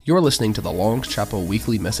You're listening to the Longs Chapel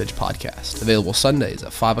Weekly Message Podcast, available Sundays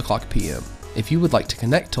at 5 o'clock p.m. If you would like to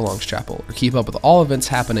connect to Longs Chapel or keep up with all events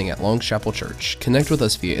happening at Longs Chapel Church, connect with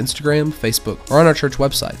us via Instagram, Facebook, or on our church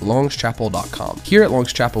website, longschapel.com. Here at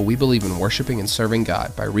Longs Chapel, we believe in worshiping and serving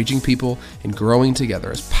God by reaching people and growing together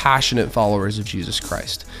as passionate followers of Jesus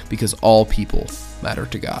Christ, because all people matter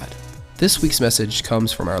to God. This week's message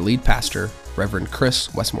comes from our lead pastor, Reverend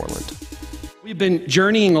Chris Westmoreland. We've been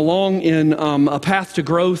journeying along in a Path to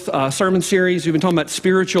Growth sermon series. We've been talking about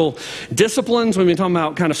spiritual disciplines. We've been talking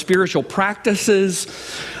about kind of spiritual practices,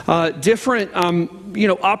 different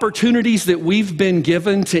opportunities that we've been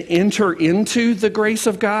given to enter into the grace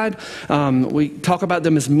of God. We talk about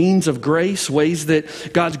them as means of grace, ways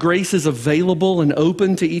that God's grace is available and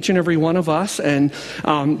open to each and every one of us. And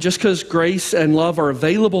just because grace and love are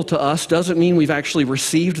available to us doesn't mean we've actually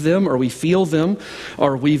received them or we feel them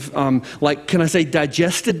or we've,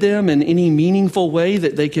 digested them in any meaningful way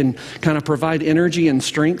that they can kind of provide energy and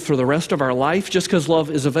strength for the rest of our life. Just because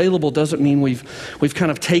love is available doesn't mean we've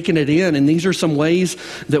kind of taken it in. And these are some ways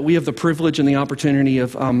that we have the privilege and the opportunity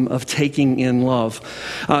of taking in love.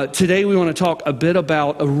 Today we want to talk a bit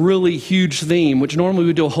about a really huge theme, which normally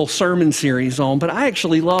we do a whole sermon series on, but I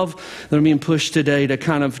actually love that I'm being pushed today to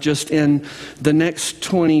kind of just in the next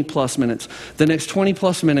 20 plus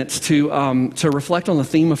minutes to reflect on the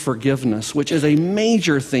theme of forgiveness, which is a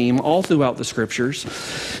major theme all throughout the scriptures.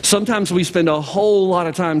 Sometimes we spend a whole lot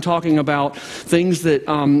of time talking about things that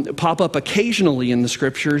pop up occasionally in the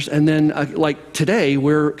scriptures, and then like today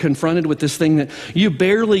we're confronted with this thing that you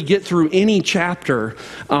barely get through any chapter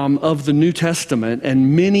of the New Testament,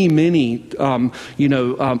 and many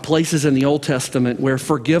places in the Old Testament where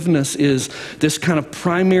forgiveness is this kind of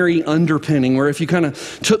primary underpinning, where if you kind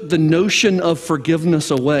of took the notion of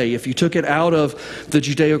forgiveness away, if you took it out of the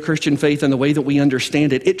Judeo-Christian faith and the way that we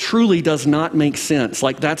understand it, it truly does not make sense.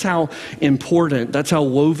 Like, that's how important, that's how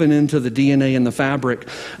woven into the DNA and the fabric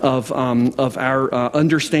of our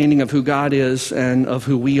understanding of who God is and of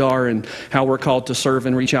who we are and how we're called to serve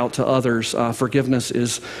and reach out to others. Forgiveness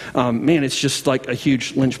is, it's just like a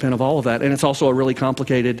huge linchpin of all of that. And it's also a really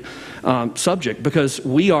complicated subject because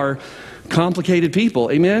we are complicated people.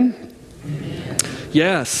 Amen? Amen.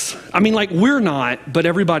 Yes. We're not, but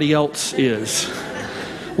everybody else is.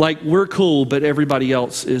 We're cool, but everybody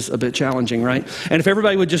else is a bit challenging, right? And if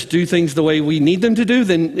everybody would just do things the way we need them to do,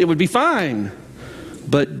 then it would be fine.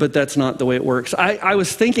 But that's not the way it works. I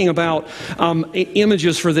was thinking about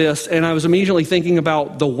images for this, and I was immediately thinking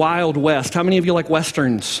about the Wild West. How many of you like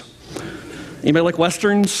Westerns? Anybody like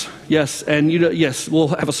Westerns? Yes, and yes, we'll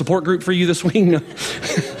have a support group for you this week. No.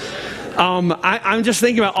 I'm just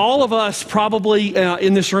thinking about all of us probably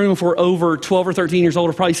in this room, if we're over 12 or 13 years old,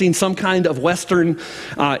 have probably seen some kind of Western,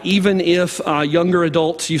 even if younger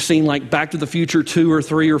adults, you've seen like Back to the Future 2 or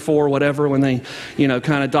 3 or 4, whatever, when they,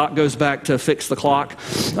 kind of Doc goes back to fix the clock,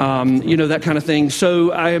 that kind of thing.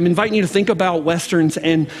 So I am inviting you to think about Westerns.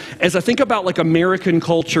 And as I think about like American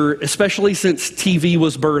culture, especially since TV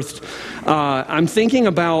was birthed, I'm thinking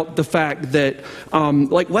about the fact that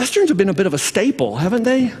Westerns have been a bit of a staple, haven't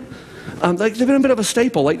they? They've been a bit of a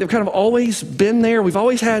staple. They've kind of always been there. We've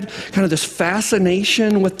always had kind of this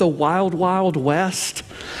fascination with the wild, wild West.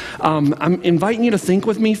 I'm inviting you to think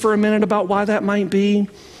with me for a minute about why that might be.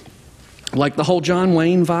 Like the whole John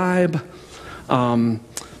Wayne vibe.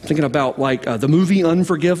 Thinking about the movie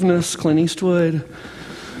Unforgiveness, Clint Eastwood.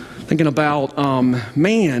 Thinking about,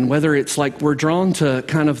 whether it's we're drawn to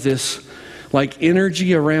kind of this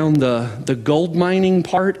energy around the gold mining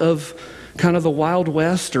part of kind of the Wild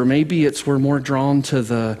West, or maybe we're more drawn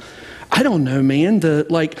to I don't know, man,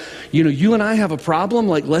 you and I have a problem,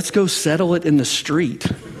 let's go settle it in the street.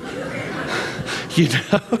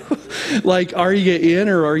 Are you in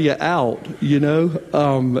or are you out,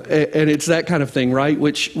 and it's that kind of thing, right?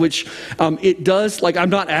 Which it does, I'm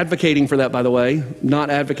not advocating for that, by the way.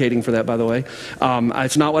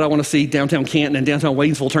 It's not what I want to see downtown Canton and downtown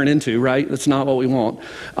Waynesville turn into, right? That's not what we want.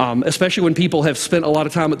 Especially when people have spent a lot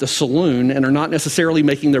of time at the saloon and are not necessarily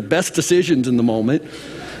making their best decisions in the moment.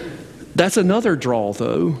 That's another draw,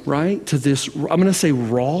 though, right? To this, I'm going to say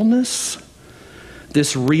rawness.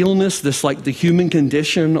 This realness, this the human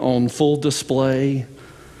condition on full display.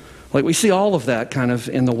 We see all of that kind of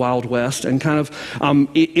in the Wild West, and kind of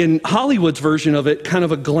in Hollywood's version of it, kind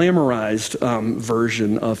of a glamorized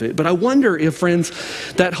version of it. But I wonder if, friends,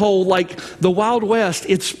 that whole the Wild West,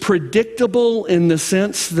 it's predictable in the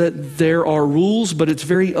sense that there are rules, but it's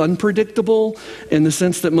very unpredictable in the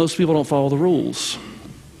sense that most people don't follow the rules.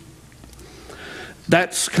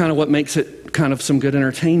 That's kind of what makes it kind of some good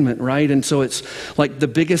entertainment, right? And so it's like the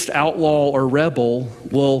biggest outlaw or rebel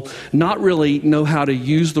will not really know how to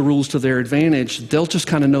use the rules to their advantage. They'll just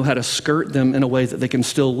kind of know how to skirt them in a way that they can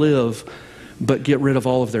still live, but get rid of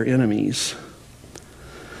all of their enemies.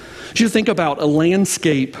 You think about a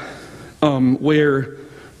landscape where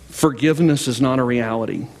forgiveness is not a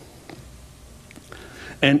reality.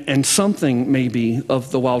 And something maybe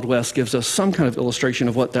of the Wild West gives us some kind of illustration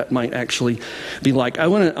of what that might actually be like. I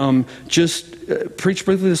want to just preach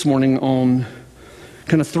briefly this morning on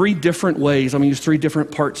kind of three different ways. I'm going to use three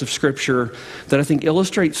different parts of Scripture that I think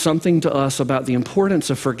illustrate something to us about the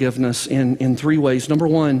importance of forgiveness in three ways. Number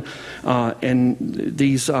one, and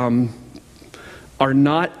these are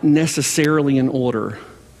not necessarily in order.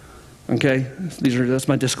 Okay? That's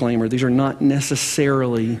my disclaimer. These are not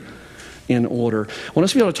necessarily in order. I want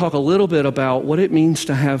us to be able to talk a little bit about what it means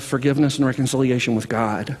to have forgiveness and reconciliation with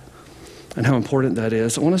God and how important that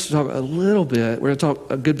is. I want us to talk a little bit, we're going to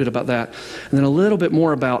talk a good bit about that, and then a little bit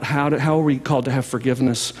more about how are we called to have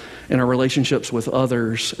forgiveness in our relationships with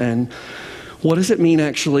others, and what does it mean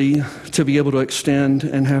actually to be able to extend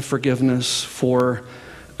and have forgiveness for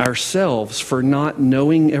ourselves, for not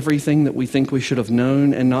knowing everything that we think we should have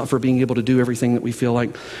known and not for being able to do everything that we feel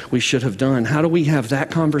like we should have done. How do we have that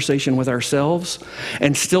conversation with ourselves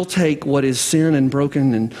and still take what is sin and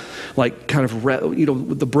broken and like kind of,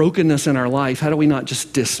 the brokenness in our life, how do we not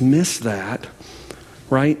just dismiss that,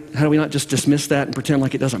 right? How do we not just dismiss that and pretend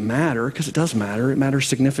like it doesn't matter? Because it does matter. It matters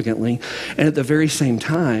significantly. And at the very same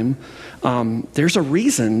time, there's a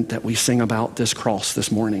reason that we sing about this cross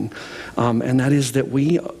this morning. And that is that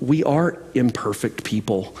we are imperfect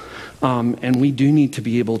people. And we do need to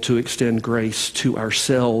be able to extend grace to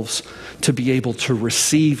ourselves to be able to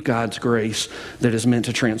receive God's grace that is meant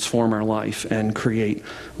to transform our life and create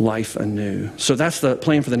life anew. So that's the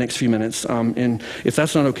plan for the next few minutes. And if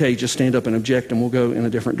that's not okay, just stand up and object and we'll go in a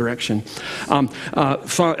different direction.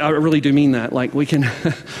 I really do mean that. Like we can,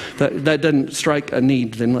 that doesn't strike a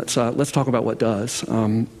need, then let's talk about what does.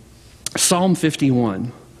 Psalm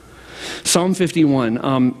 51. Psalm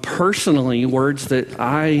 51, personally, words that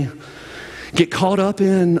I get caught up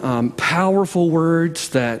in, powerful words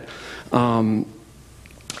that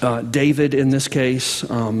David, in this case,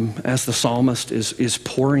 as the psalmist, is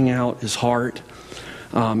pouring out his heart.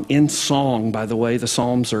 In song, by the way, the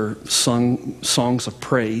Psalms are sung songs of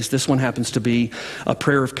praise. This one happens to be a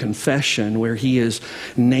prayer of confession where he is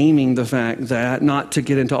naming the fact that, not to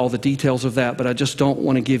get into all the details of that, but I just don't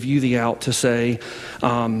want to give you the out to say,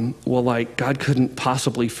 God couldn't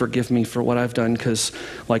possibly forgive me for what I've done because,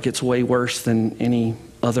 it's way worse than any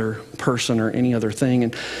other person or any other thing.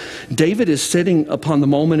 And David is sitting upon the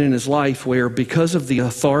moment in his life where, because of the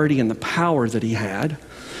authority and the power that he had,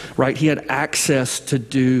 right, he had access to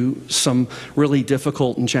do some really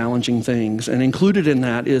difficult and challenging things. And included in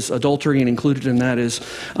that is adultery, and included in that is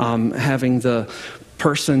having the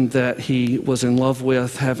person that he was in love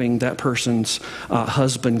with, having that person's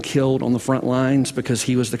husband killed on the front lines because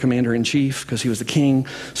he was the commander-in-chief, because he was the king.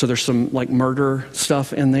 So there's some murder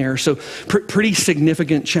stuff in there. So pretty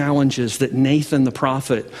significant challenges that Nathan the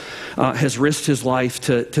prophet has risked his life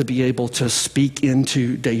to be able to speak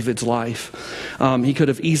into David's life. He could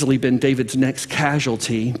have easily been David's next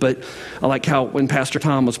casualty, but I like how when Pastor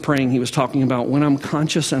Tom was praying, he was talking about when I'm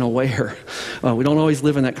conscious and aware. We don't always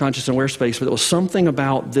live in that conscious and aware space, but it was something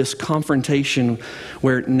about this confrontation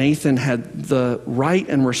where Nathan had the right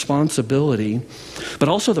and responsibility, but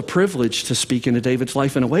also the privilege to speak into David's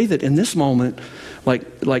life in a way that in this moment, like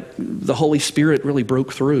the Holy Spirit really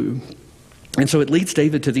broke through. And so it leads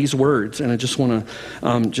David to these words, and I just want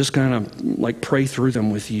to just kind of pray through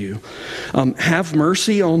them with you. Have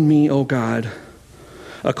mercy on me, O God,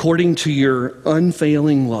 according to your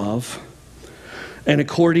unfailing love and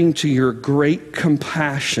according to your great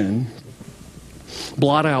compassion.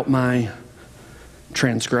 Blot out my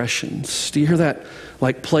transgressions. Do you hear that?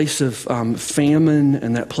 Place of famine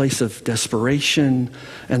and that place of desperation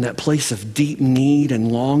and that place of deep need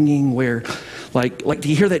and longing where, do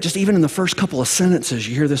you hear that just even in the first couple of sentences?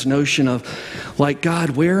 You hear this notion of,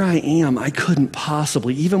 God, where I am, I couldn't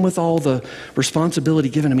possibly, even with all the responsibility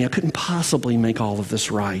given to me, I couldn't possibly make all of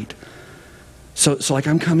this right. So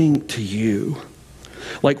I'm coming to you.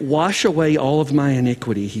 Wash away all of my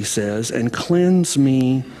iniquity, he says, and cleanse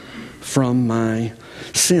me from my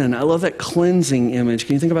sin. I love that cleansing image.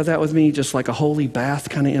 Can you think about that with me? Just like a holy bath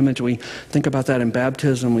kind of image. We think about that in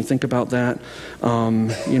baptism. We think about that,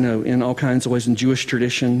 in all kinds of ways in Jewish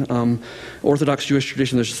tradition. Orthodox Jewish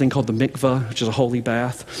tradition, there's a thing called the mikvah, which is a holy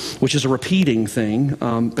bath, which is a repeating thing.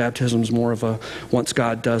 Baptism is more of a, once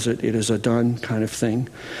God does it, it is a done kind of thing.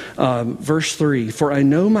 Verse 3, for I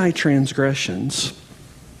know my transgressions.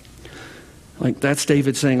 Like that's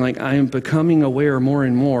David saying, like, I am becoming aware more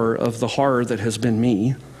and more of the horror that has been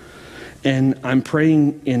me. And I'm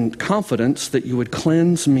praying in confidence that you would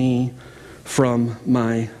cleanse me from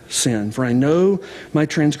my sin. For I know my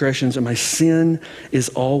transgressions and my sin is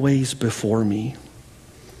always before me.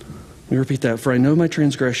 Let me repeat that. For I know my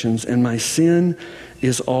transgressions and my sin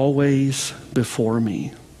is always before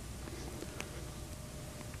me.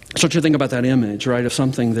 So to think about that image, right, of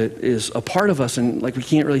something that is a part of us, and like we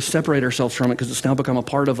can't really separate ourselves from it because it's now become a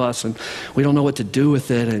part of us and we don't know what to do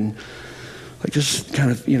with it, and like just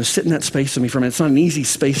kind of, sit in that space with me for a minute. It's not an easy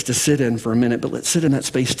space to sit in for a minute, but let's sit in that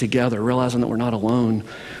space together, realizing that we're not alone,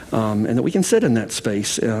 and that we can sit in that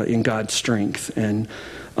space in God's strength and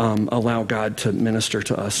allow God to minister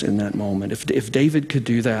to us in that moment. If David could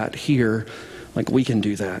do that here, like we can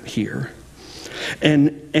do that here.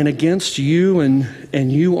 And against you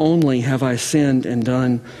and you only have I sinned and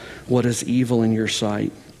done what is evil in your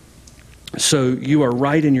sight. So you are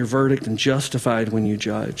right in your verdict and justified when you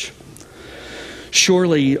judge.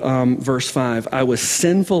 Surely, verse 5, I was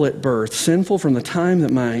sinful at birth, sinful from the time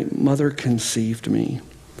that my mother conceived me.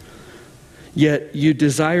 Yet you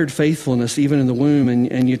desired faithfulness even in the womb,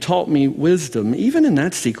 and you taught me wisdom, even in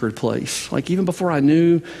that secret place. Like even before I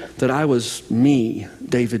knew that I was me,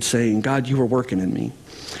 David's saying, God, you were working in me.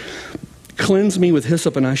 Cleanse me with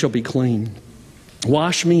hyssop and I shall be clean.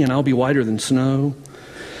 Wash me and I'll be whiter than snow.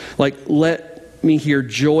 Like let me hear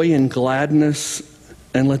joy and gladness,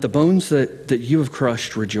 and let the bones that you have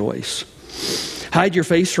crushed rejoice. Hide your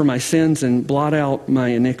face from my sins and blot out my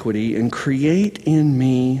iniquity, and create in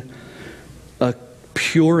me a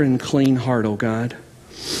pure and clean heart, O God,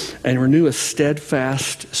 and renew a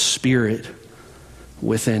steadfast spirit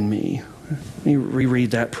within me. Let me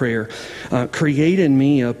reread that prayer. Create in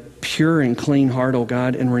me a pure and clean heart, O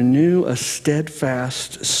God, and renew a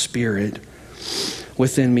steadfast spirit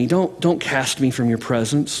within me. Don't cast me from your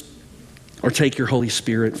presence or take your Holy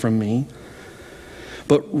Spirit from me,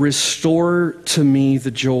 but restore to me the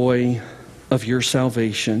joy of your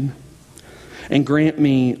salvation, and grant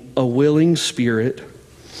me a willing spirit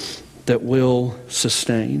that will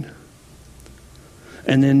sustain.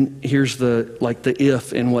 And then here's the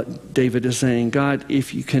if in what David is saying. God,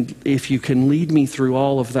 if you can lead me through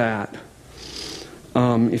all of that,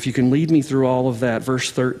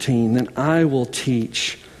 verse 13, then I will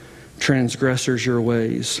teach transgressors your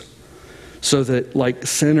ways, so that like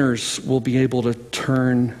sinners will be able to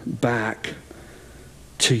turn back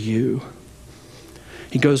to you.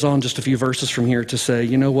 He goes on just a few verses from here to say,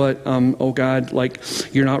 you know what, oh God, like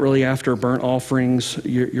you're not really after burnt offerings.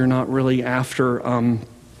 You're not really after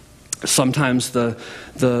sometimes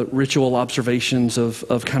the ritual observations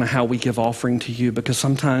of kind of how we give offering to you, because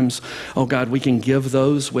sometimes, oh God, we can give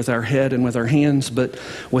those with our head and with our hands, but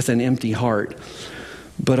with an empty heart.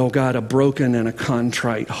 But oh God, a broken and a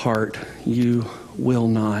contrite heart you will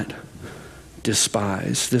not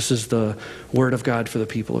despise. This is the word of God for the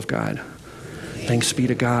people of God. Thanks be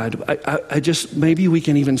to God. I just, maybe we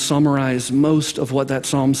can even summarize most of what that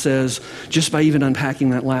psalm says just by even unpacking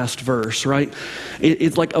that last verse, right?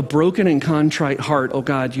 It's like a broken and contrite heart, oh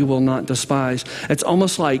God, you will not despise. It's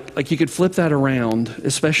almost like you could flip that around,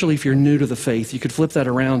 especially if you're new to the faith. You could flip that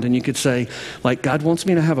around and you could say, like, God wants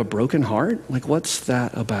me to have a broken heart? Like, what's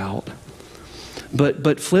that about?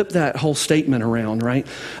 But flip that whole statement around, right?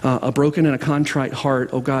 A broken and a contrite heart,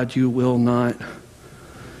 oh God, you will not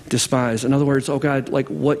despise. In other words, oh God, like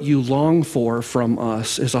what you long for from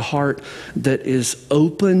us is a heart that is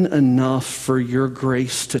open enough for your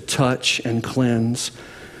grace to touch and cleanse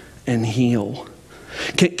and heal.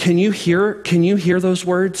 Can you hear those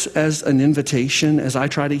words as an invitation, as I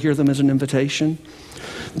try to hear them as an invitation?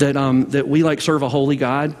 That we like serve a holy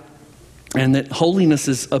God, and that holiness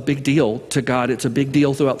is a big deal to God. It's a big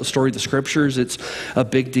deal throughout the story of the scriptures. It's a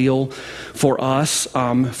big deal for us.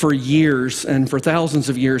 For years, and for thousands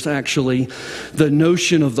of years actually, the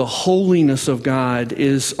notion of the holiness of God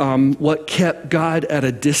is what kept God at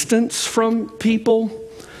a distance from people.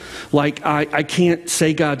 Like I can't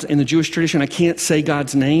say God's, in the Jewish tradition, I can't say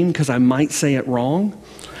God's name because I might say it wrong.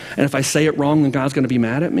 And if I say it wrong, then God's going to be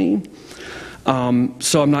mad at me.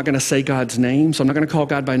 So I'm not going to say God's name. So I'm not going to call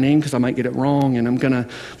God by name because I might get it wrong. And I'm going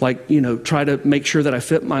to, try to make sure that I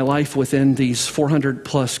fit my life within these 400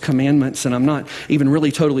 plus commandments. And I'm not even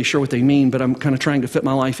really totally sure what they mean, but I'm kind of trying to fit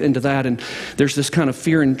my life into that. And there's this kind of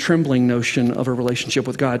fear and trembling notion of a relationship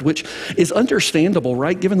with God, which is understandable,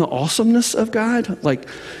 right? Given the awesomeness of God,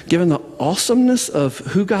 given the awesomeness of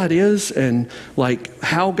who God is and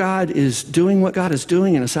how God is doing what God is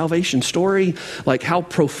doing in a salvation story, how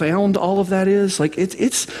profound all of that is.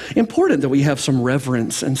 It's important that we have some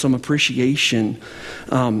reverence and some appreciation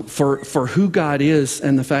for who God is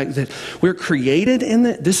and the fact that we're created in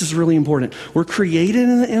this is really important. We're created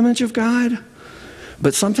in the image of God,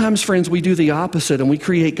 but sometimes, friends, we do the opposite and we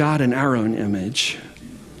create God in our own image.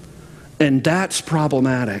 And that's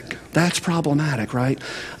problematic. That's problematic, right?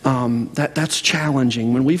 That's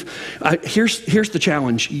challenging. When here's the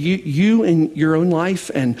challenge. You in your own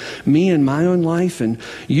life, and me in my own life, and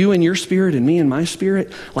you in your spirit, and me in my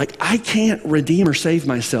spirit. I can't redeem or save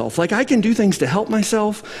myself. I can do things to help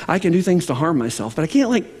myself. I can do things to harm myself, but I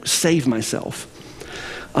can't save myself.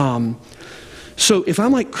 So if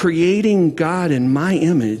I'm creating God in my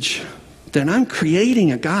image, then I'm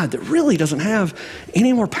creating a God that really doesn't have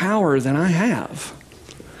any more power than I have.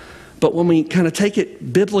 But when we kind of take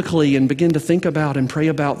it biblically and begin to think about and pray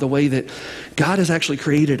about the way that God has actually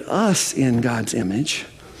created us in God's image,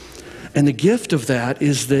 and the gift of that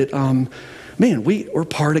is that, we're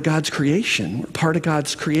part of God's creation. We're part of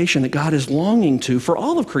God's creation that God is longing to, for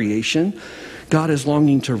all of creation, God is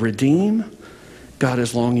longing to redeem. God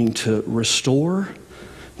is longing to restore.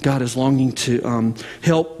 God is longing to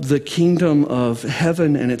help the kingdom of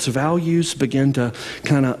heaven and its values begin to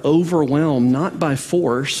kind of overwhelm, not by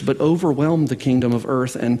force, but overwhelm the kingdom of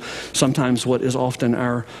earth and sometimes what is often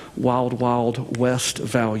our wild, wild west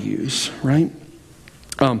values, right?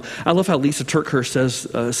 I love how Lisa Turkhurst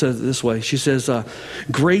says it this way. She says,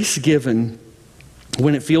 grace given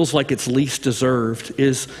when it feels like it's least deserved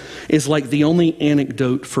is like the only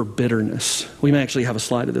antidote for bitterness. We may actually have a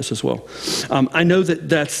slide of this as well. I know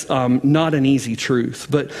that's not an easy truth,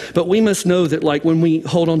 but we must know that when we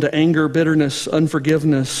hold on to anger, bitterness,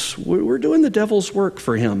 unforgiveness, we're doing the devil's work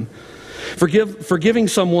for him. Forgiving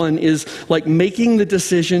someone is like making the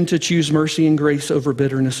decision to choose mercy and grace over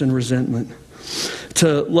bitterness and resentment.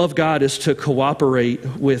 To love God is to cooperate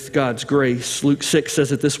with God's grace. Luke 6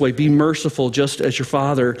 says it this way, be merciful just as your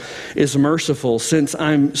Father is merciful. Since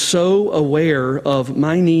I'm so aware of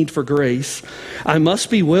my need for grace, I must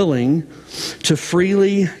be willing to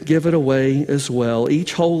freely give it away as well.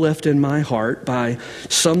 Each hole left in my heart by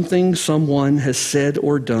something someone has said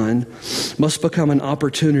or done must become an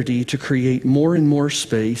opportunity to create more and more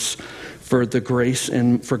space for grace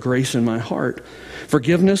in my heart.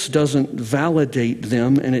 Forgiveness doesn't validate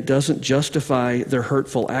them and it doesn't justify their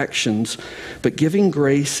hurtful actions, but giving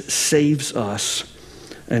grace saves us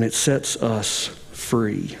and it sets us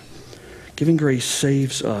free. Giving grace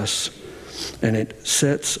saves us and it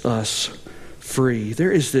sets us free.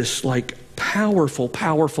 There is this powerful,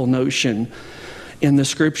 powerful notion in the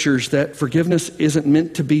scriptures that forgiveness isn't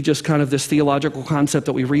meant to be just kind of this theological concept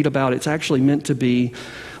that we read about. It's actually meant to be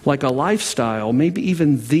like a lifestyle, maybe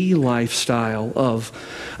even the lifestyle of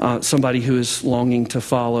somebody who is longing to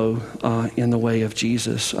follow in the way of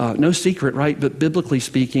Jesus. No secret, right? But biblically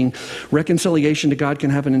speaking, reconciliation to God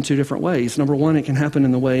can happen in two different ways. Number one, it can happen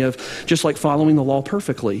in the way of just following the law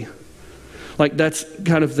perfectly. That's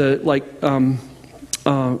kind of the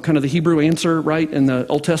Hebrew answer, right, in the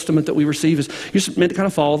Old Testament that we receive is you're just meant to kind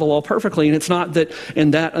of follow the law perfectly. And it's not that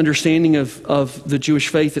in that understanding of the Jewish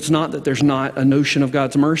faith, it's not that there's not a notion of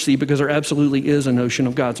God's mercy, because there absolutely is a notion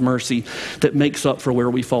of God's mercy that makes up for where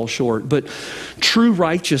we fall short. But true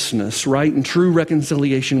righteousness, right, and true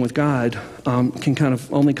reconciliation with God can kind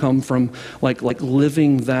of only come from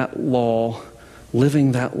living that law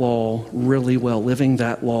really well, living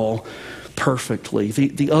that law perfectly.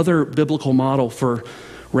 The other biblical model for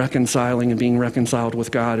reconciling and being reconciled with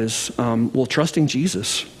God is trusting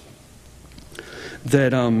Jesus.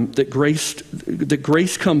 That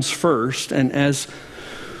grace comes first, and as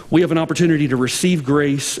we have an opportunity to receive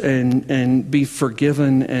grace and be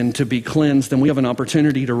forgiven and to be cleansed, then we have an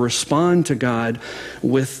opportunity to respond to God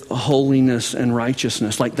with holiness and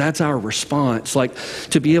righteousness. That's our response.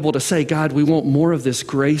 To be able to say, God, we want more of this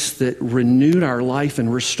grace that renewed our life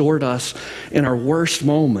and restored us in our worst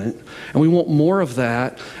moment. And we want more of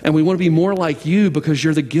that. And we want to be more like you because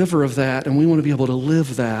you're the giver of that. And we want to be able to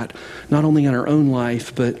live that, not only in our own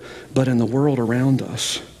life, but in the world around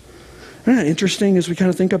us. Isn't that interesting as we kind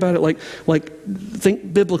of think about it?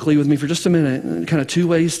 Think biblically with me for just a minute. Kind of two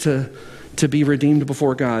ways to to be redeemed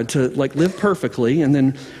before God, to like live perfectly, and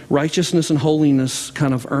then righteousness and holiness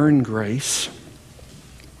kind of earn grace.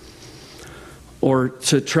 Or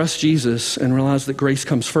to trust Jesus and realize that grace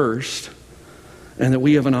comes first, and that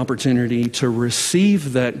we have an opportunity to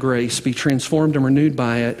receive that grace, be transformed and renewed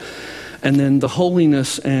by it, and then the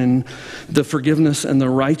holiness and the forgiveness and the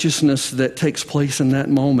righteousness that takes place in that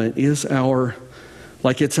moment is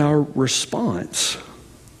it's our response.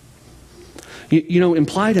 You know,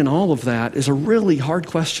 implied in all of that is a really hard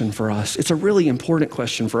question for us. It's a really important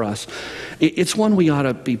question for us. It's one we ought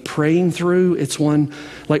to be praying through. It's one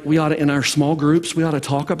like we ought to, in our small groups, we ought to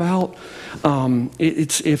talk about.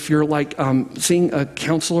 It's if you're like seeing a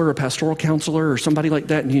counselor, a pastoral counselor or somebody like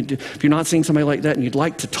that, and if you're not seeing somebody like that and you'd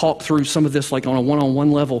like to talk through some of this like on a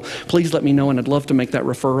one-on-one level, please let me know, and I'd love to make that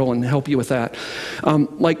referral and help you with that.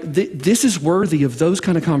 This is worthy of those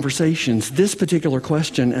kind of conversations, this particular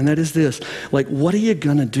question, and that is this. Like, what are you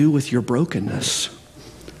going to do with your brokenness?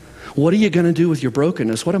 What are you going to do with your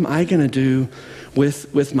brokenness? What am I going to do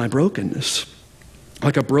with my brokenness?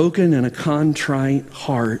 Like a broken and a contrite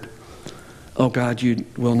heart, oh God, you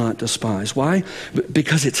will not despise. Why?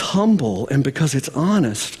 Because it's humble, and because it's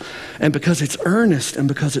honest, and because it's earnest, and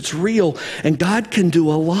because it's real. And God can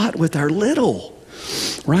do a lot with our little,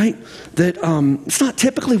 right? That it's not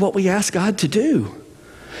typically what we ask God to do.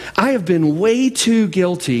 I have been way too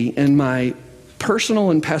guilty in my personal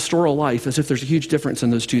and pastoral life, as if there's a huge difference in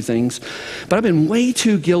those two things, but I've been way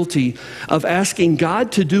too guilty of asking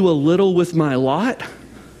God to do a little with my lot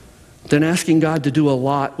than asking God to do a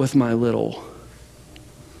lot with my little.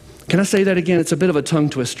 Can I say that again? It's a bit of a tongue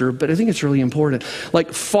twister, but I think it's really important.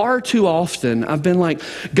 Like far too often, I've been like,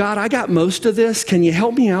 God, I got most of this. Can you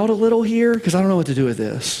help me out a little here? Because I don't know what to do with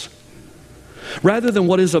this. Rather than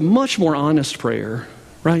what is a much more honest prayer,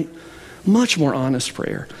 right? Much more honest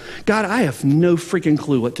prayer. God, I have no freaking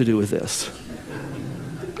clue what to do with this.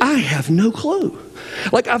 I have no clue.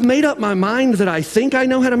 Like I've made up my mind that I think I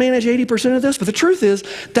know how to manage 80% of this, but the truth is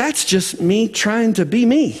that's just me trying to be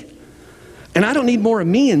me. And I don't need more of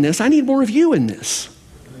me in this. I need more of you in this.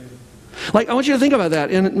 Like, I want you to think about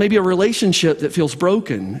that in maybe a relationship that feels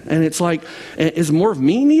broken. And it's like, is more of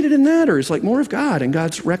me needed in that? Or is like more of God and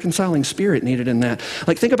God's reconciling spirit needed in that?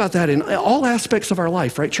 Like, think about that in all aspects of our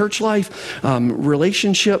life, right? Church life,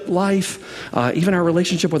 relationship life, even our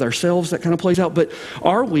relationship with ourselves, that kind of plays out. But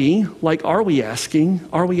are we asking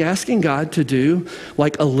God to do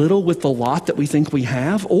like a little with the lot that we think we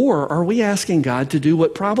have? Or are we asking God to do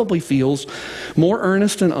what probably feels more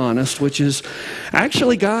earnest and honest, which is,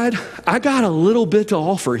 actually, God, I got a little bit to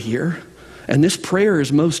offer here, and this prayer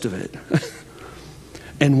is most of it.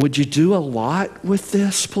 And would you do a lot with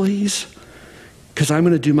this, please? Because I'm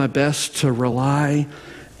going to do my best to rely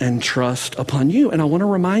and trust upon you. And I want to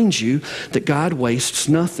remind you that God wastes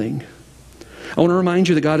nothing. I want to remind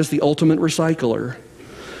you that God is the ultimate recycler.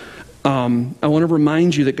 I want to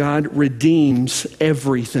remind you that God redeems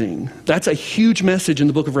everything. That's a huge message in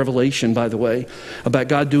the book of Revelation, by the way, about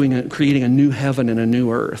God creating a new heaven and a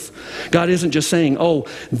new earth. God isn't just saying, oh,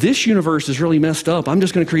 this universe is really messed up. I'm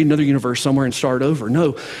just going to create another universe somewhere and start over.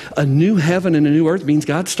 No, a new heaven and a new earth means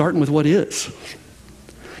God's starting with what is.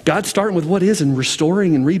 God's starting with what is and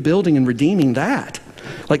restoring and rebuilding and redeeming that.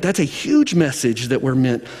 Like, that's a huge message that we're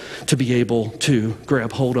meant to be able to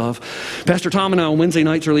grab hold of. Pastor Tom and I on Wednesday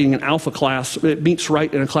nights are leading an Alpha class. It meets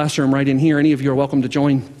right in a classroom right in here. Any of you are welcome to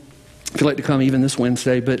join if you'd like to come even this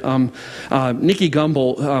Wednesday. But Nicky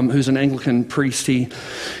Gumbel, who's an Anglican priest, he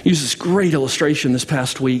used this great illustration this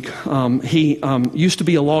past week. He used to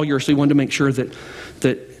be a lawyer, so he wanted to make sure that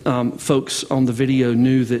folks on the video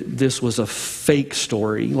knew that this was a fake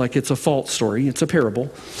story, like it's a false story, it's a parable,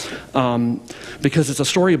 because it's a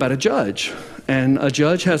story about a judge. And a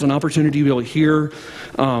judge has an opportunity to be able to hear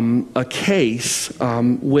a case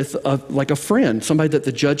with a friend, somebody that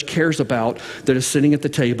the judge cares about, that is sitting at the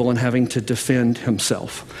table and having to defend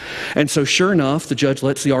himself. And so sure enough, the judge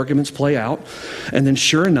lets the arguments play out. And then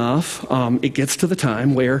sure enough, it gets to the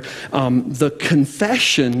time where the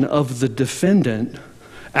confession of the defendant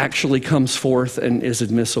actually comes forth and is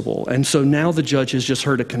admissible. And so now the judge has just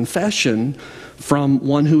heard a confession from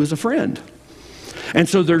one who is a friend. And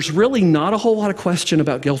so there's really not a whole lot of question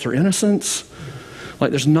about guilt or innocence. Like,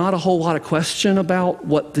 there's not a whole lot of question about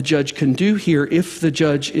what the judge can do here if the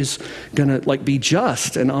judge is going to like be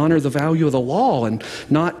just and honor the value of the law and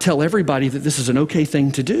not tell everybody that this is an okay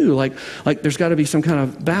thing to do. Like there's got to be some kind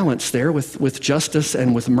of balance there with justice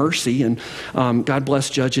and with mercy. And God bless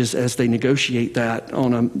judges as they negotiate that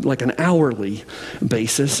on an hourly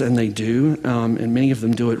basis, and they do. And many of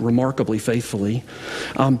them do it remarkably faithfully.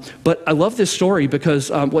 But I love this story because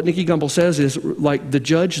what Nikki Gumbel says is like the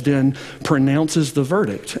judge then pronounces the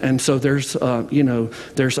verdict. And so there's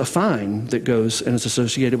a fine that goes and is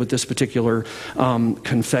associated with this particular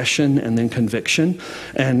confession and then conviction.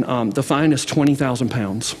 And the fine is 20,000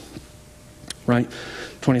 pounds, right?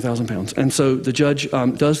 20,000 pounds. And so the judge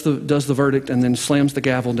does the verdict and then slams the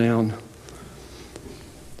gavel down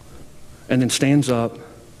and then stands up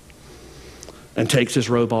and takes his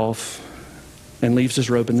robe off and leaves his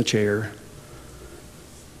robe in the chair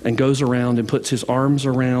and goes around and puts his arms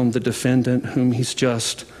around the defendant whom he's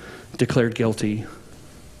just declared guilty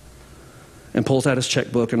and pulls out his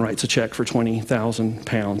checkbook and writes a check for 20,000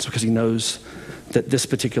 pounds because he knows that this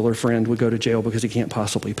particular friend would go to jail because he can't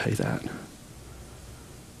possibly pay that.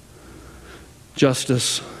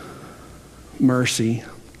 Justice, mercy,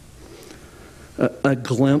 a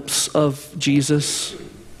glimpse of Jesus,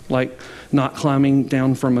 like not climbing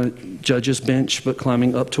down from a judge's bench, but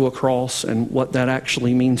climbing up to a cross. And what that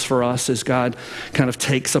actually means for us is God kind of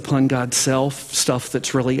takes upon God's self stuff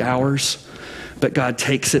that's really ours, but God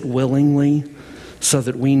takes it willingly so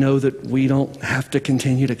that we know that we don't have to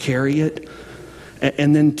continue to carry it.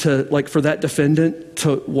 And then for that defendant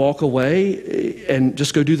to walk away and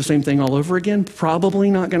just go do the same thing all over again,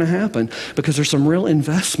 probably not going to happen because there's some real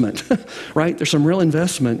investment, right? There's some real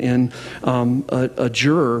investment in a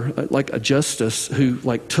juror, like a justice who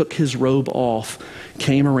took his robe off,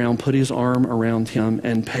 came around, put his arm around him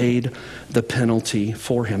and paid the penalty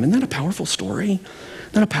for him. Isn't that a powerful story?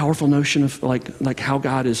 Not a powerful notion of like how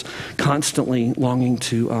God is constantly longing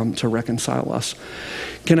to reconcile us.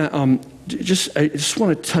 I just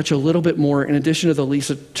want to touch a little bit more, in addition to the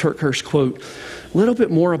Lisa Turkhurst quote, a little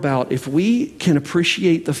bit more about if we can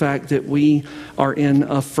appreciate the fact that we are in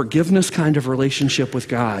a forgiveness kind of relationship with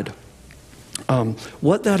God,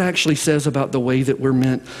 what that actually says about the way that we're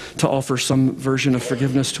meant to offer some version of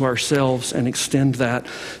forgiveness to ourselves and extend that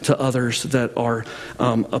to others that are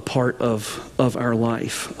a part of our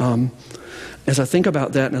life. As I think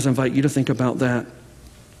about that, and as I invite you to think about that,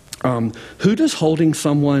 who does holding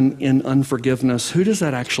someone in unforgiveness, who does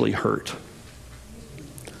that actually hurt?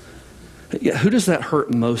 Yeah, who does that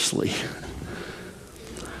hurt mostly?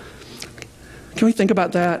 Can we think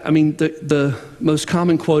about that? I mean, the most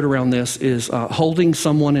common quote around this is holding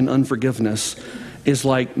someone in unforgiveness is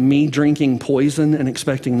like me drinking poison and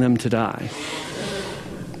expecting them to die.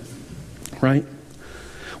 Right?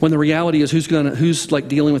 When the reality is who's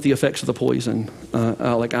dealing with the effects of the poison,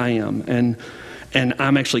 like I am. And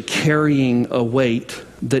I'm actually carrying a weight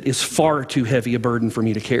that is far too heavy a burden for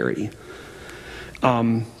me to carry.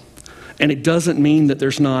 And it doesn't mean that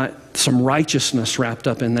there's not some righteousness wrapped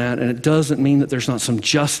up in that, and it doesn't mean that there's not some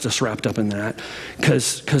justice wrapped up in that,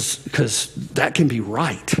 because that can be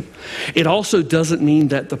right. It also doesn't mean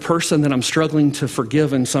that the person that I'm struggling to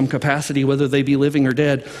forgive in some capacity, whether they be living or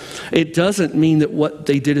dead, it doesn't mean that what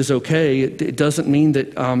they did is okay. It doesn't mean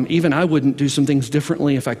that even I wouldn't do some things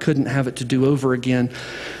differently if I couldn't have it to do over again.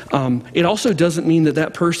 It also doesn't mean that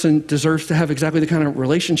that person deserves to have exactly the kind of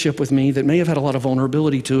relationship with me that may have had a lot of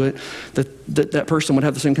vulnerability to it, that person would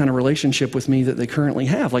have the same kind of relationship with me that they currently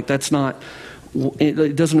have. Like that's not,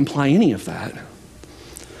 it doesn't imply any of that.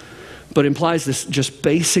 But implies this just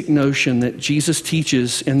basic notion that Jesus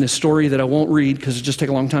teaches in this story that I won't read because it just take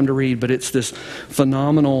a long time to read, but it's this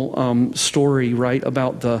phenomenal story, right,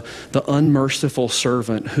 about the unmerciful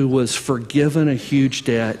servant who was forgiven a huge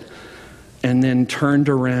debt and then turned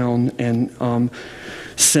around and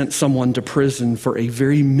sent someone to prison for a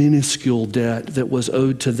very minuscule debt that was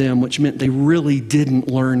owed to them, which meant they really didn't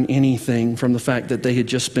learn anything from the fact that they had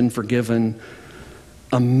just been forgiven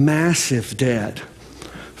a massive debt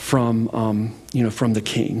from the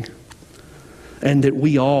king. And that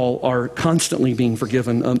we all are constantly being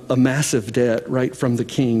forgiven a massive debt, right, from the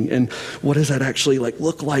king. And what does that actually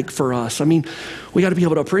look like for us? I mean, we got to be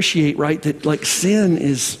able to appreciate, right, that sin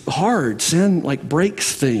is hard. Sin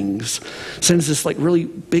breaks things. Sin is this really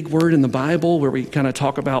big word in the Bible where we kind of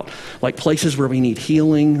talk about places where we need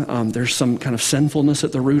healing. There's some kind of sinfulness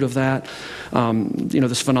at the root of that.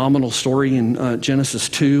 This phenomenal story in Genesis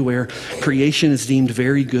 2 where creation is deemed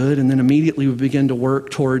very good, and then immediately we begin to work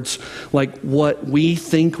towards what we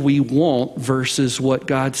think we want versus what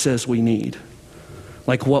God says we need.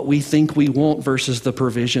 like what we think we want versus the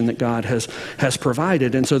provision that God has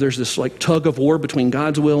provided. And so there's this like tug of war between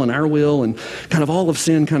God's will and our will, and kind of all of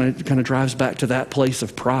sin kind of drives back to that place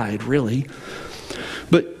of pride, really.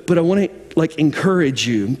 But I want to like encourage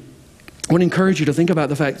you. I want to encourage you to think about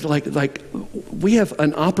the fact that like we have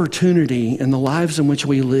an opportunity in the lives in which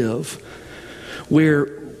we live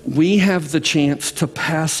where we have the chance to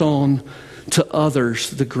pass on to others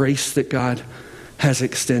the grace that God has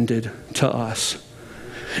extended to us.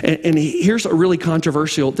 And here's a really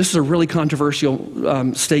controversial, this is a really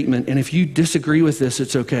controversial statement, and if you disagree with this,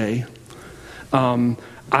 it's okay.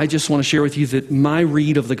 I just want to share with you that my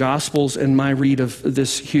read of the Gospels and my read of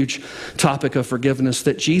this huge topic of forgiveness,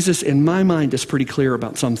 that Jesus, in my mind, is pretty clear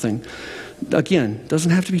about something. Again,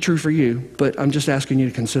 doesn't have to be true for you, but I'm just asking you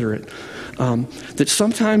to consider it. That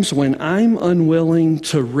sometimes when I'm unwilling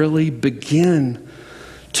to really begin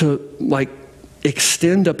to like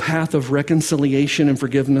extend a path of reconciliation and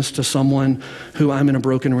forgiveness to someone who I'm in a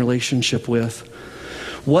broken relationship with,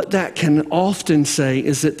 what that can often say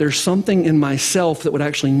is that there's something in myself that would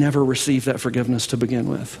actually never receive that forgiveness to begin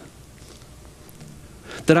with.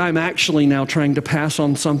 That I'm actually now trying to pass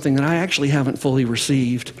on something that I actually haven't fully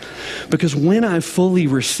received. Because when I fully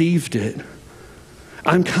received it,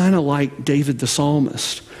 I'm kind of like David the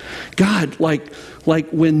psalmist. God, like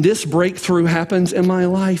when this breakthrough happens in my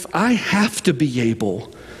life, I have to be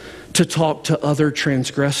able to talk to other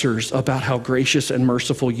transgressors about how gracious and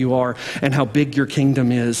merciful you are, and how big your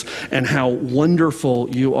kingdom is, and how wonderful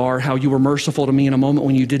you are, how you were merciful to me in a moment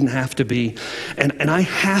when you didn't have to be. And I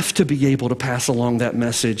have to be able to pass along that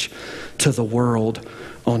message to the world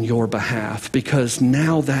on your behalf, because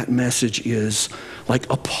now that message is like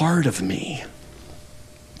a part of me.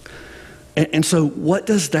 And so what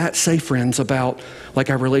does that say, friends, about like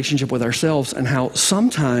our relationship with ourselves, and how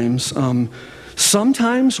sometimes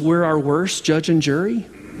we're our worst judge and jury?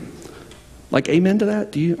 Like, amen to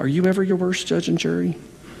that? Are you ever your worst judge and jury?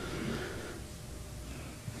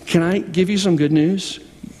 Can I give you some good news?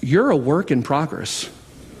 You're a work in progress.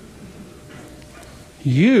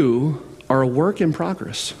 You are a work in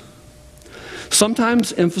progress.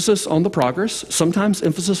 Sometimes emphasis on the progress, sometimes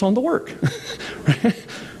emphasis on the work.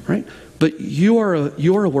 Right? But you are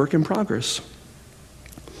a work in progress.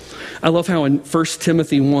 I love how in 1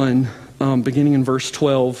 Timothy 1, beginning in verse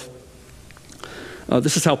 12,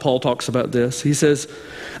 this is how Paul talks about this. He says,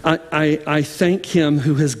 I thank him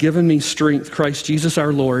who has given me strength, Christ Jesus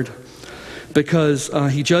our Lord, because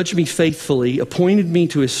he judged me faithfully, appointed me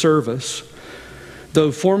to his service.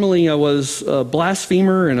 Though formerly I was a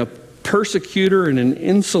blasphemer and a persecutor and an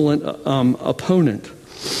insolent opponent,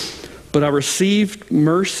 but I received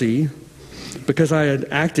mercy because I had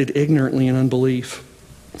acted ignorantly in unbelief.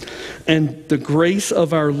 And the grace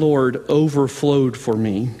of our Lord overflowed for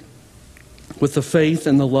me with the faith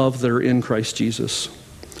and the love that are in Christ Jesus.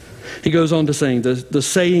 He goes on to saying, the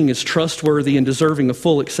saying is trustworthy and deserving of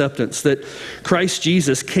full acceptance, that Christ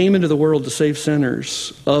Jesus came into the world to save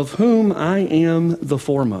sinners, of whom I am the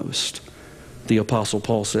foremost, the Apostle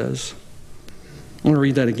Paul says. I want to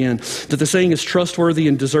read that again. That the saying is trustworthy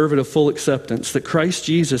and deserving of full acceptance, that Christ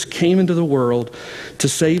Jesus came into the world to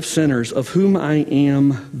save sinners, of whom I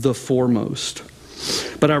am the foremost.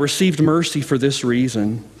 But I received mercy for this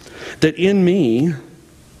reason, that in me,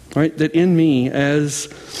 as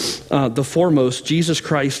the foremost, Jesus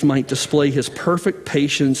Christ might display his perfect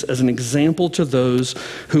patience as an example to those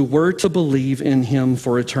who were to believe in him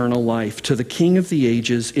for eternal life. To the King of the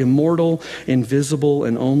ages, immortal, invisible,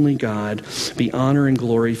 and only God, be honor and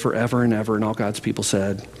glory forever and ever. And all God's people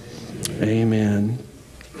said, amen.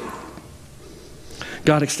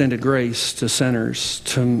 God extended grace to sinners,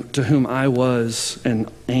 to whom I was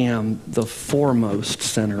and am the foremost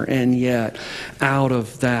sinner. And yet, out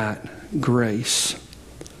of that grace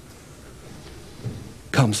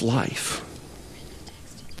comes life.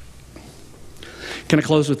 Can I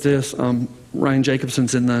close with this? Ryan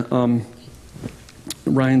Jacobson's in the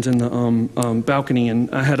Ryan's in the balcony, and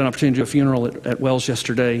I had an opportunity to do a funeral at Wells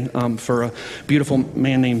yesterday for a beautiful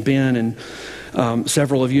man named Ben, and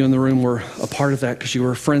several of you in the room were a part of that because you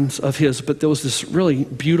were friends of his. But there was this really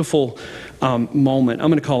beautiful moment. I'm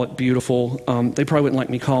going to call it beautiful. They probably wouldn't like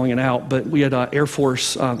me calling it out, but we had Air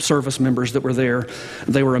Force service members that were there.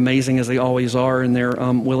 They were amazing, as they always are, in their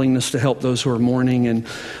willingness to help those who are mourning. And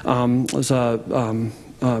it was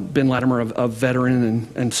Ben Latimer, a veteran,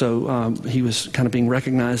 and so he was kind of being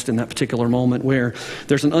recognized in that particular moment where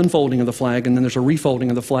there's an unfolding of the flag and then there's a refolding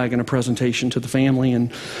of the flag and a presentation to the family.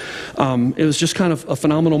 And it was just kind of a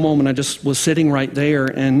phenomenal moment. I just was sitting right there,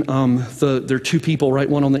 and there are two people, right,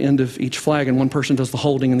 one on the end of each flag, and one person does the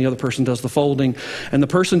holding and the other person does the folding. And the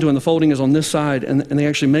person doing the folding is on this side, and they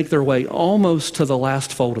actually make their way almost to the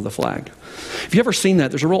last fold of the flag. If you've ever seen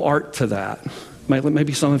that, there's a real art to that.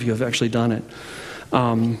 Maybe some of you have actually done it.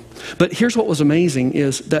 But here's what was amazing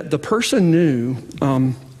is that the person knew,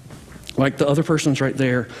 like the other person's right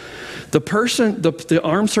there, the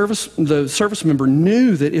armed service, the service member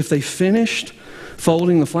knew that if they finished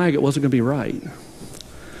folding the flag, it wasn't going to be right.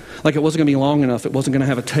 Like it wasn't going to be long enough, it wasn't going to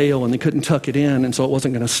have a tail, and they couldn't tuck it in, and so it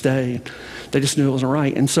wasn't going to stay. They just knew it wasn't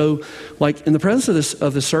right. And so, like in the presence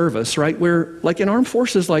of the service, right, where like in armed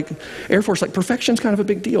forces, like Air Force, like perfection's kind of a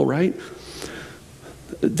big deal, right?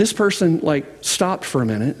 This person like stopped for a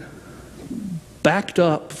minute, backed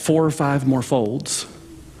up 4 or 5 more folds,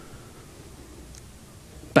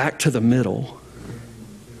 back to the middle.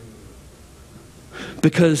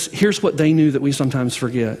 Because here's what they knew that we sometimes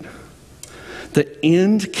forget. The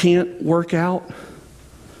end can't work out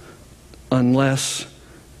unless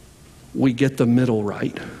we get the middle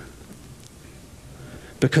right.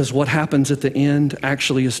 Because what happens at the end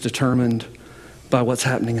actually is determined by what's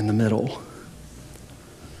happening in the middle.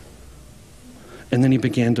 And then he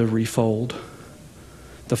began to refold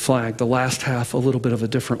the flag, the last half, a little bit of a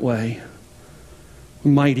different way.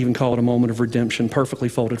 We might even call it a moment of redemption, perfectly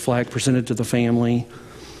folded flag presented to the family,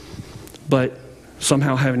 but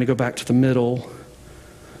somehow having to go back to the middle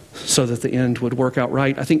so that the end would work out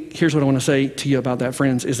right. I think here's what I want to say to you about that,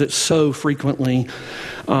 friends, is that so frequently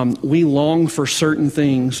we long for certain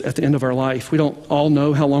things at the end of our life. We don't all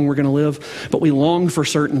know how long we're going to live, but we long for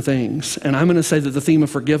certain things. And I'm going to say that the theme of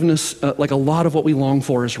forgiveness, like a lot of what we long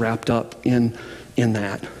for, is wrapped up in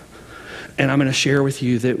that. And I'm going to share with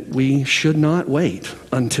you that we should not wait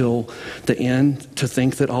until the end to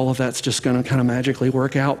think that all of that's just going to kind of magically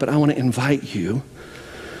work out. But I want to invite you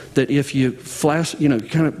that if you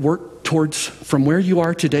kind of work towards, from where you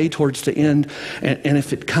are today towards the end, and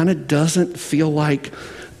if it kind of doesn't feel like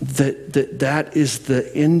that is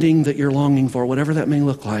the ending that you're longing for, whatever that may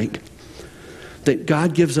look like, that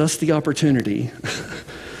God gives us the opportunity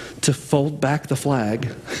to fold back the flag,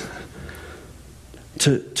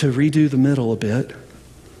 to redo the middle a bit,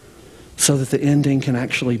 so that the ending can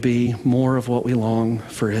actually be more of what we long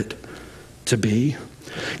for it to be.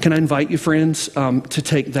 Can I invite you, friends, to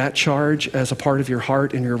take that charge as a part of your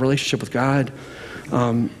heart in your relationship with God,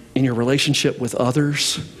 in your relationship with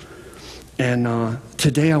others. And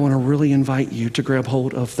today I want to really invite you to grab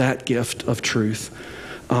hold of that gift of truth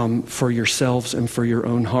for yourselves and for your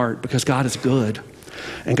own heart, because God is good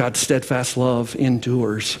and God's steadfast love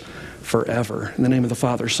endures forever. In the name of the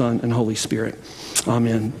Father, Son, and Holy Spirit.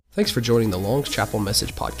 Amen. Thanks for joining the Long's Chapel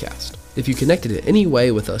Message Podcast. If you connected in any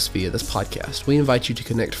way with us via this podcast, we invite you to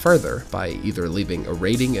connect further by either leaving a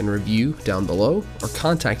rating and review down below or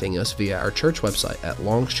contacting us via our church website at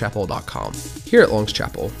longschapel.com. Here at Long's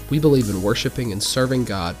Chapel, we believe in worshiping and serving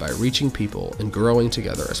God by reaching people and growing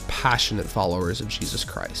together as passionate followers of Jesus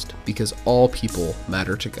Christ, because all people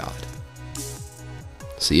matter to God.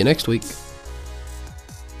 See you next week.